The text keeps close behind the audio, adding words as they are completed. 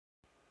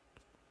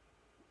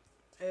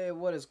Hey,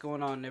 what is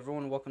going on,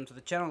 everyone? Welcome to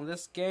the channel.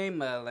 This game,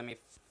 let me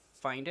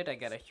find it. I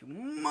got a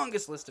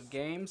humongous list of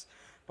games,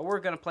 but we're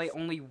gonna play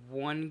only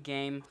one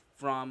game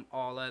from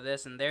all of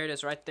this, and there it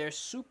is right there,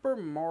 Super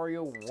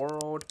Mario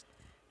World.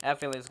 I have a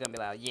feeling it's gonna be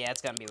loud. Yeah,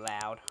 it's gonna be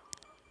loud.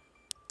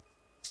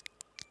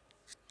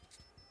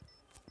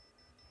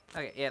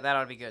 Okay, yeah, that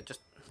ought to be good.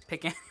 Just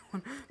pick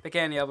anyone, pick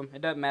any of them.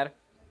 It doesn't matter.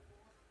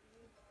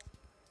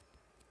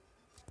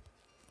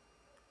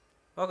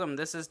 Welcome,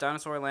 this is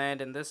Dinosaur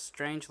Land. In this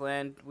strange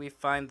land, we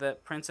find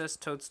that Princess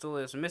Toadstool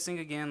is missing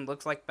again.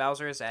 Looks like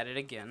Bowser is at it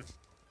again.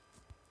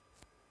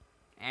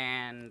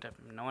 And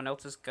no one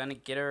else is gonna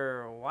get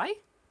her. Why?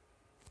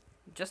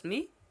 Just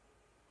me?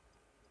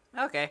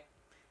 Okay. I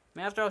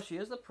mean, after all, she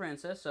is the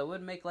princess, so it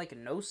would make, like,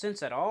 no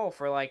sense at all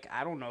for, like,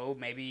 I don't know,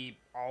 maybe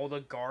all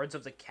the guards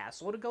of the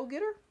castle to go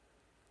get her?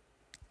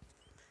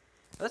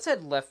 Let's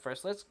head left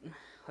first. Let's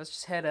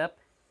just head up.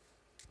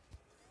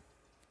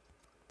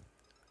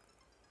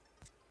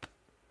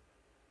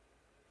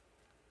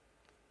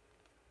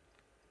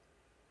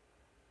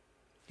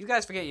 You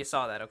guys forget you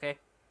saw that, okay?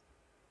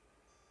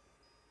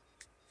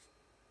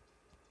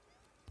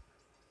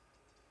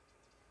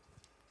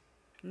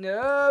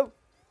 No!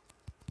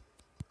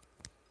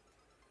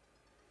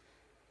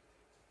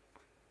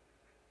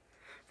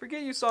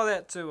 Forget you saw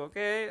that too,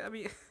 okay? I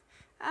mean,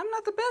 I'm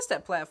not the best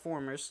at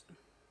platformers.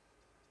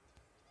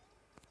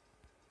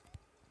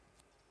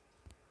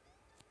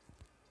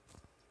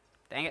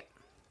 Dang it.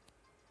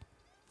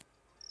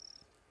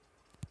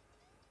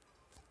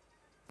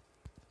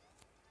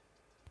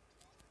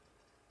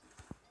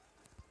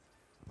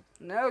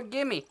 No,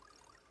 gimme.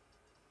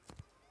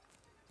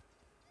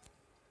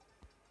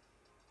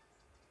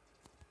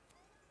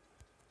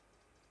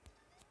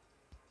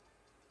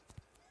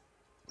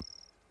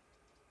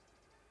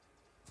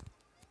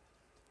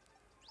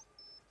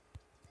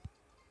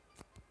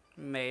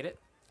 Made it.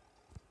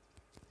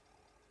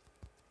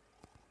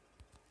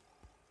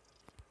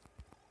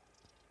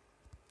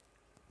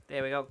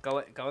 There we go.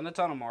 Go in the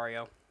tunnel,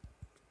 Mario.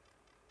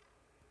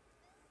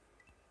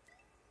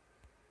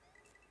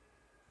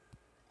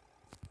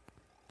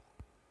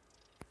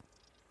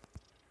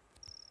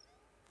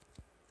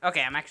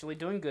 Okay, I'm actually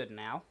doing good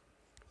now.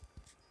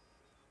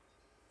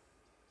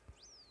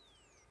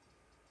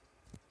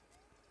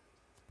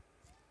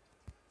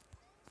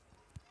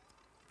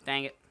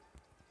 Dang it.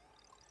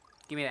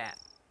 Give me that.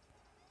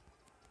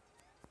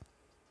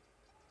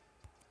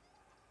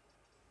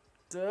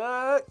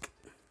 Duck!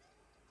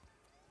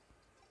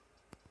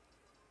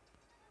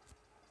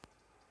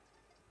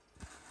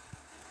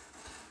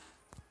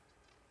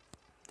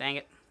 Dang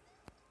it.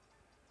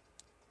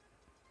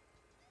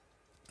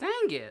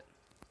 Dang it.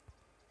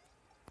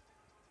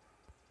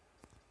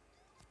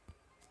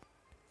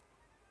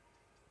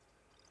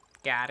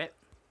 Got it.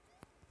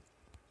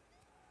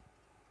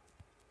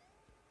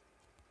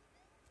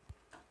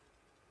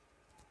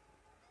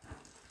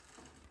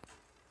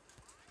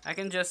 I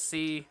can just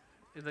see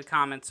the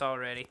comments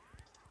already.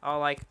 All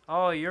like,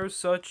 oh, you're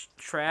such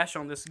trash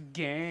on this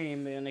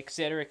game, and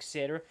etc.,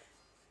 etc.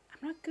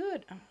 I'm not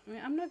good.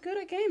 I'm not good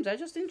at games. I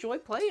just enjoy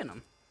playing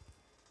them.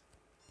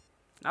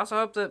 I also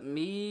hope that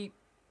me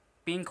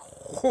being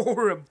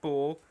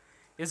horrible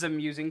is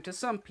amusing to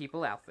some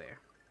people out there.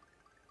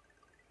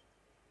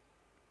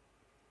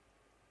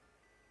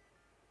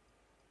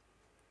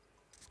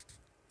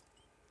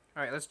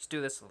 Alright, let's just do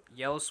this.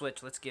 Yellow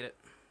switch. Let's get it.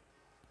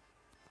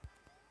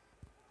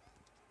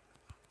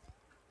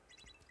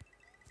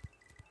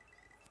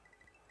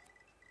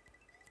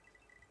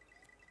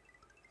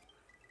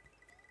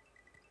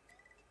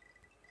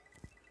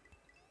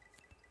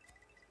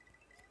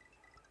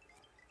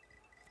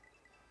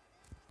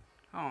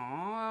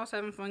 Aw, I was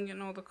having fun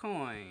getting all the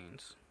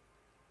coins.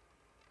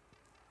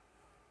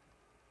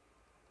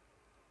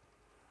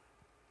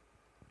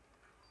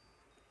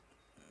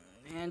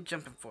 And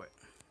jumping for it.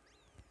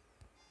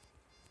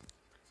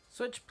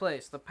 Switch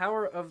place. The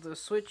power of the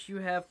switch you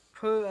have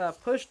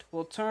pushed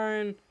will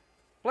turn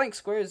blank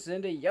squares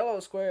into yellow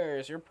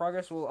squares. Your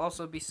progress will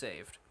also be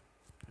saved.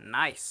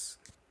 Nice.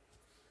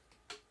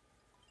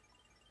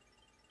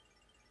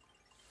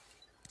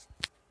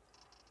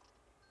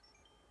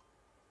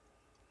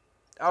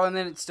 Oh, and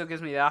then it still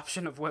gives me the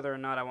option of whether or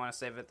not I want to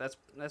save it.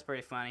 That's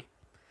pretty funny.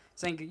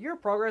 Saying your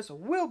progress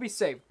will be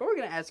saved, but we're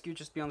going to ask you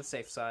just be on the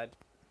safe side.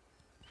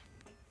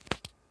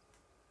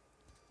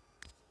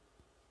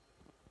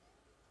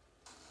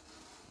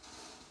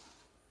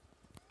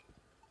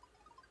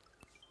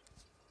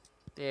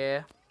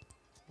 There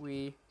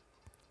we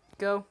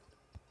go.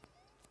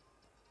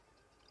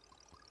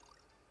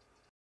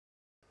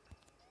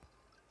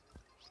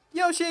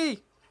 Yoshi!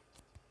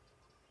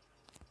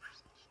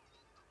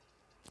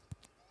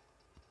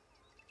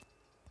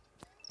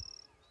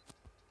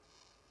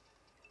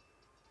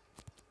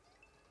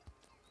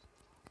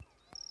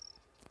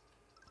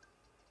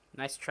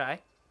 Nice try.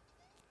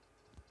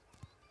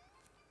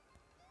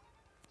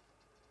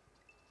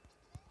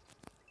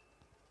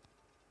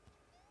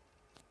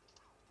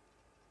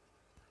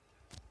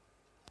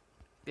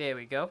 There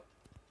we go.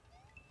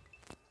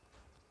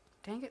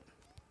 Dang it.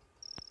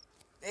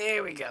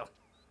 There we go.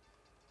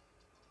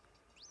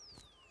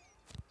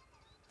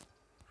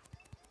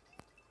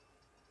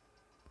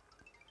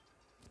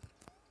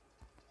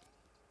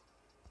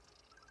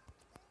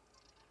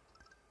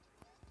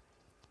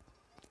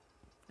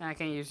 I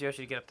can't use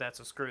Yoshi to get up that,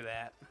 so screw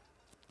that.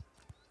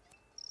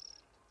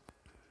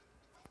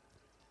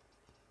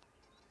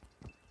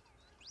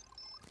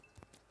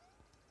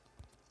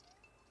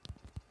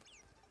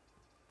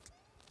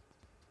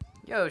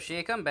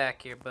 Yoshi, come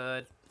back here,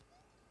 bud.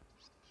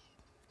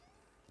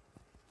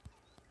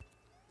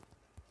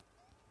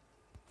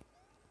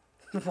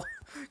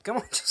 Come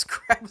on, just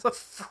grab the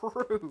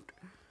fruit.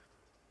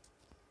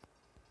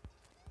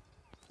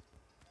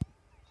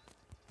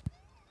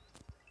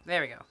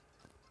 There we go.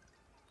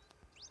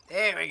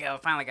 There we go.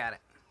 Finally got it.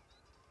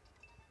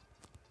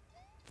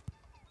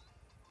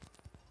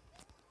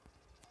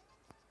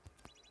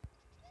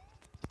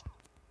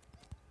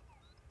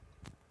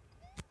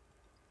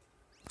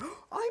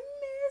 I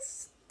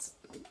missed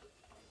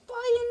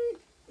by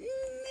a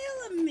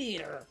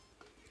millimeter.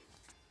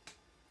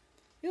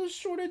 It was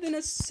shorter than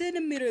a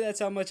centimeter. That's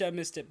how much I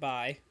missed it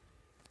by.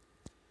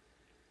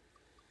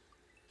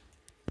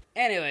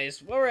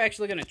 Anyways, what we're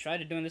actually going to try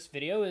to do in this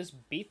video is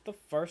beat the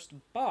first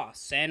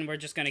boss. And we're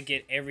just going to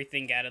get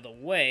everything out of the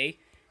way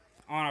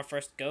on our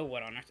first go.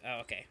 What on our... Oh,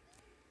 okay.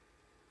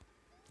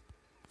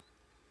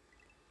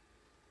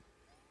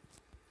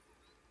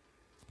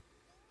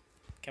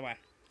 Come on.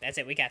 That's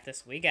it. We got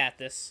this. We got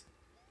this.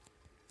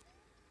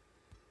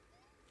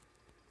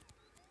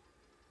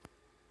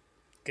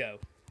 Go.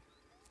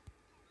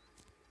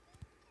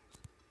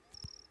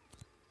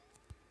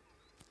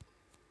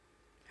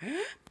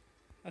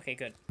 Okay,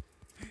 good.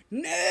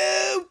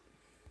 No!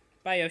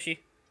 Bye,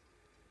 Yoshi.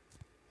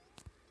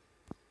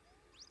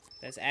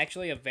 That's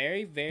actually a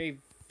very, very,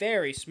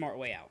 very smart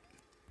way out.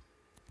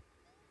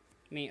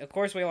 I mean, of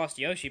course we lost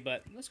Yoshi,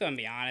 but let's go and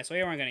be honest.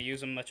 We weren't going to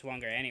use him much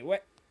longer anyway.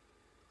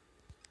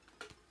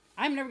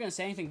 I'm never going to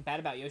say anything bad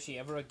about Yoshi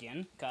ever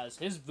again, because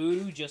his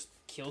voodoo just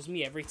kills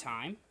me every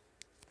time.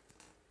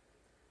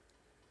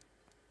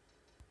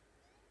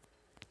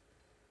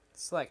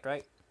 Select,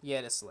 right? Yeah,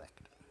 it is select.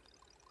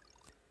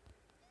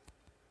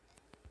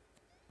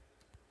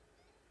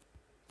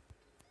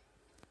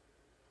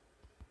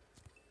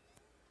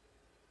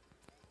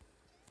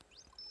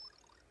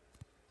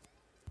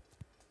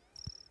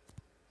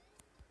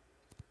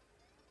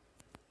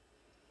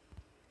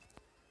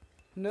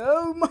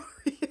 No,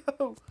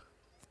 Mario!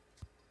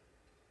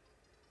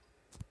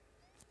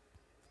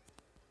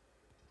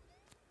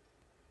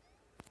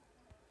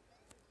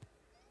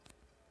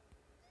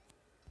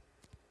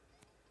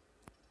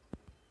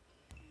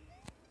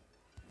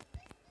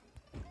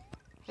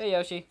 Hey,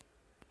 Yoshi.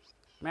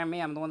 Remember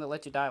me, I'm the one that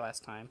let you die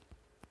last time.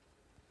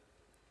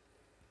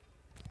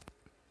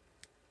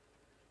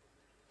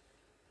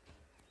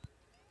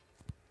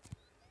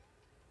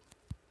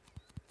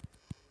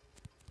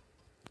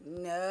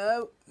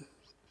 No.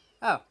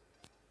 Oh.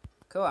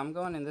 Cool, I'm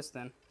going in this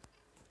then.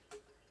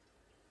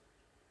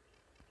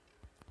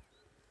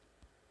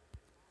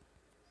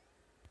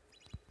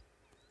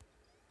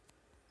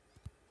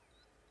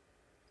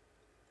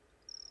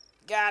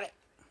 Got it.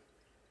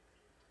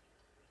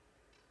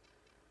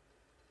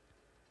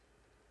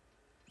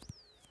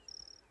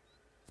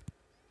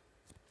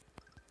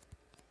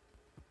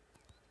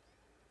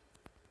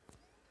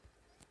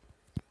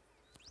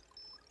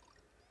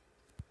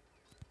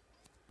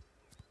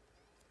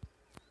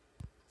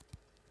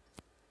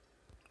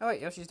 Oh wait,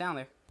 Yoshi's down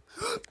there.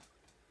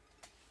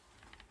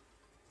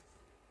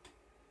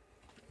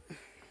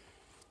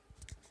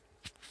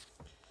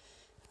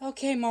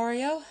 Okay,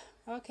 Mario.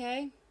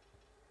 Okay.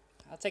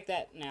 I'll take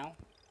that now.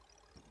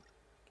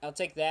 I'll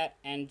take that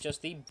and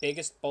just the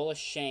biggest bowl of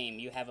shame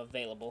you have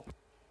available.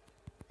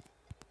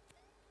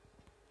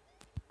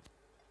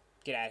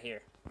 Get out of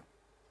here.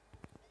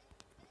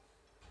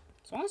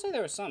 So I want to say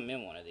there was something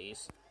in one of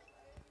these.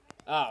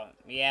 Oh,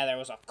 yeah, there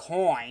was a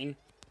coin.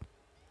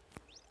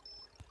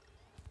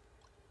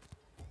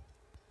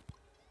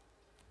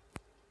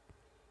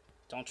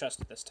 Don't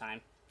trust it this time.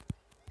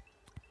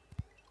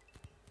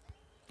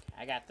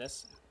 I got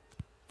this.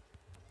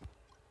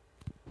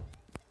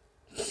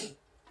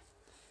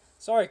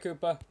 Sorry,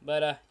 Koopa,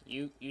 but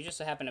you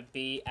just happen to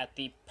be at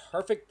the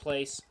perfect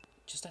place,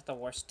 just at the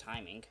worst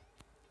timing.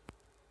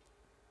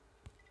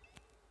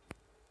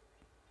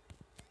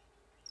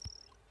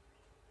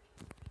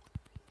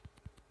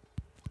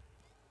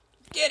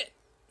 Get it!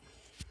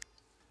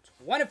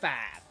 25.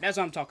 That's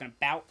what I'm talking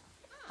about.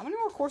 How many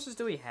more courses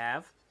do we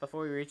have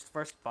before we reach the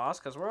first boss?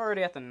 Because we're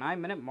already at the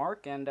 9-minute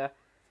mark, and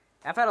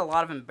I've had a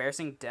lot of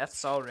embarrassing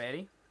deaths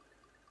already.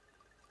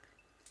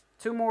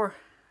 2 more.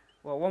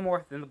 Well, 1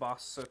 more than the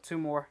boss, so 2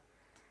 more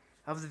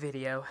of the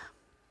video.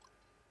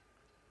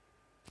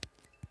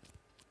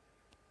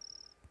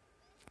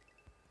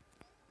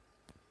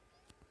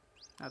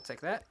 I'll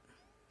take that.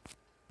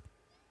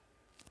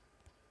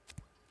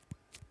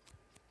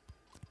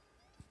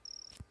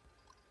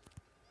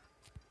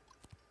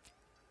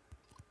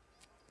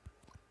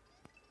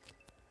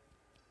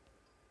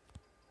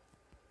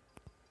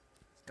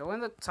 Go in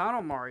the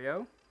tunnel,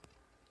 Mario.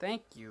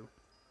 Thank you.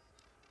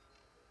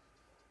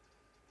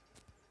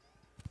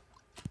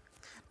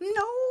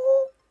 No!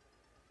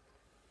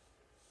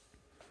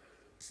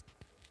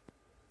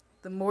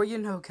 The more you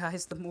know,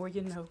 guys. The more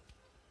you know.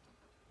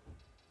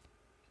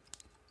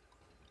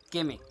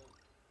 Gimme.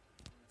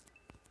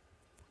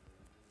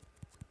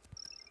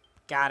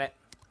 Got it.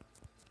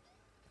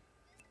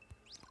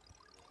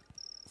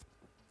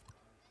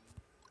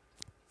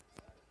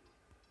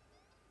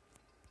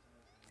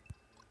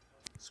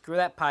 Screw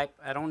that pipe.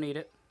 I don't need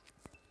it.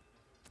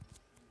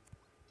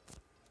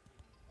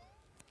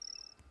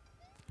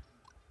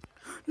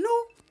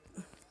 No!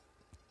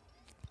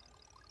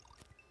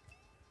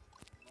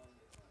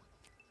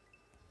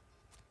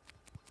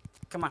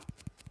 Come on.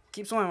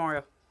 Keep swimming,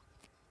 Mario.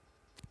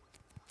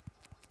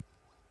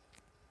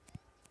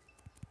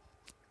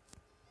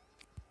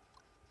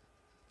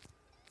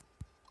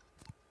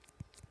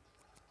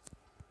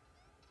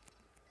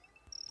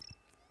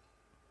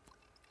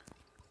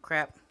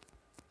 Crap.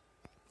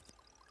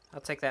 I'll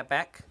take that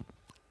back.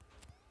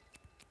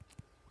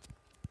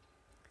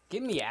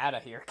 Get me out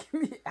of here.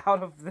 Get me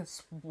out of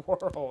this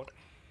world.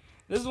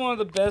 This is one of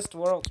the best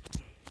worlds.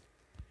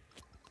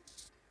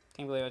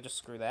 Can't believe I just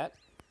screwed that.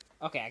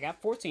 Okay, I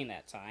got 14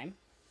 that time.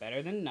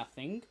 Better than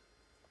nothing.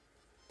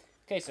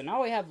 Okay, so now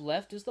all we have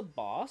left is the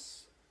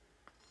boss.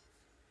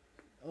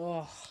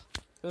 Oh,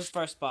 who's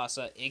first boss?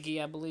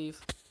 Iggy, I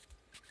believe.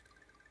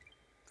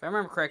 If I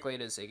remember correctly,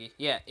 it is Iggy.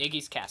 Yeah,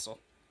 Iggy's castle.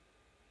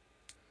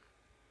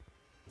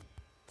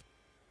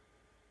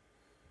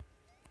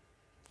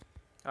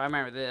 Oh, I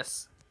remember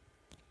this.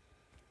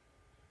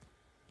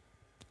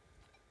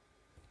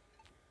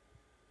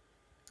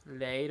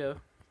 Later.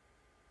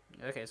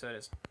 Okay, so it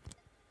is.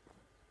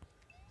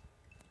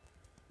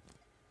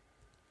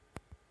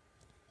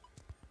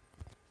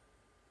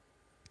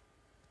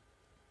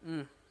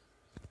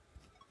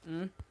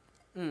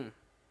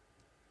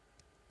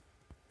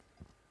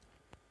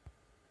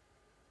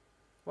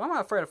 Why am I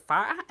afraid of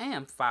fire? I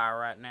am fire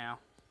right now.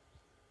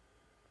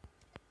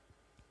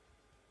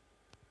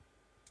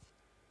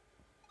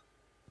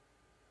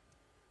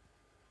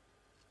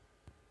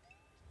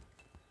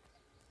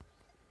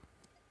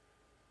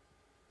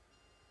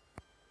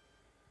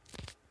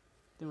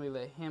 Then we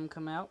let him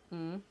come out.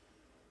 Come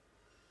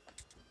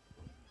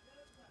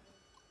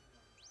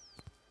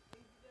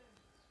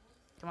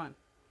on.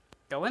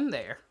 Go in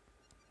there.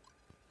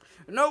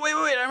 No, wait.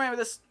 I remember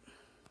this.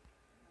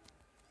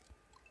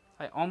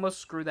 I almost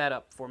screwed that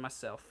up for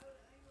myself.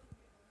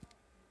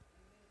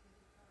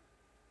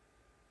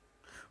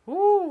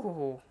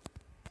 Ooh.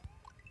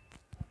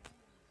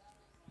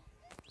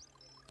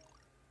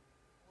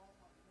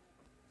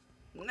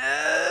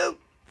 No.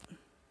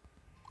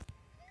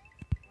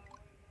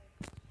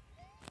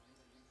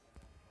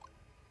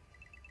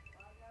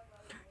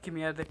 Get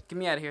me out of there. Get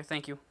me out of here.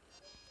 Thank you.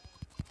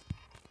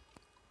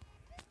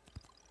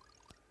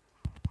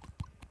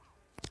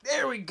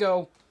 There we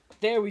go.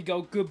 There we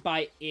go.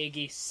 Goodbye,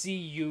 Iggy. See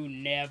you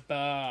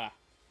never.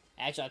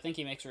 Actually, I think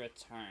he makes a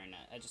return.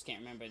 I just can't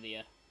remember the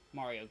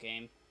Mario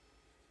game.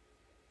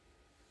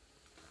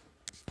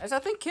 As I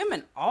think him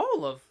and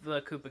all of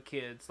the Koopa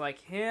kids,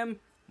 like him,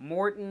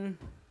 Morton,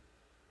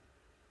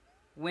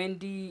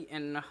 Wendy,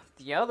 and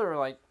the other,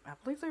 like, I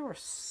believe there were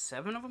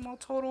 7 of them all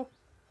total.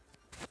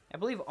 I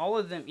believe all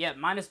of them, yeah,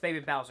 minus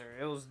Baby Bowser.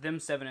 It was them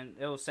 7, and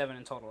it was 7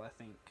 in total, I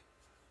think.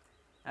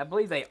 I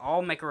believe they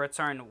all make a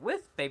return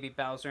with Baby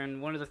Bowser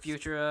in one of the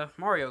future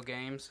Mario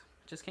games.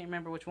 Just can't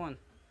remember which one.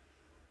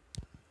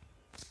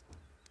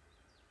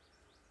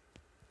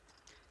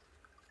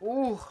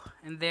 Ooh,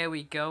 and there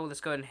we go.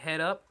 Let's go ahead and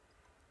head up.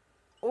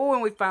 Oh,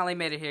 and we finally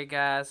made it here,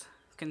 guys.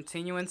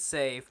 Continue and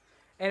save.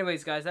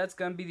 Anyways, guys, that's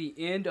going to be the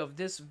end of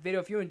this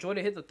video. If you enjoyed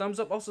it, hit the thumbs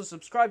up. Also,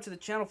 subscribe to the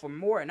channel for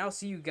more, and I'll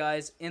see you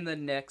guys in the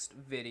next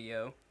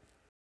video.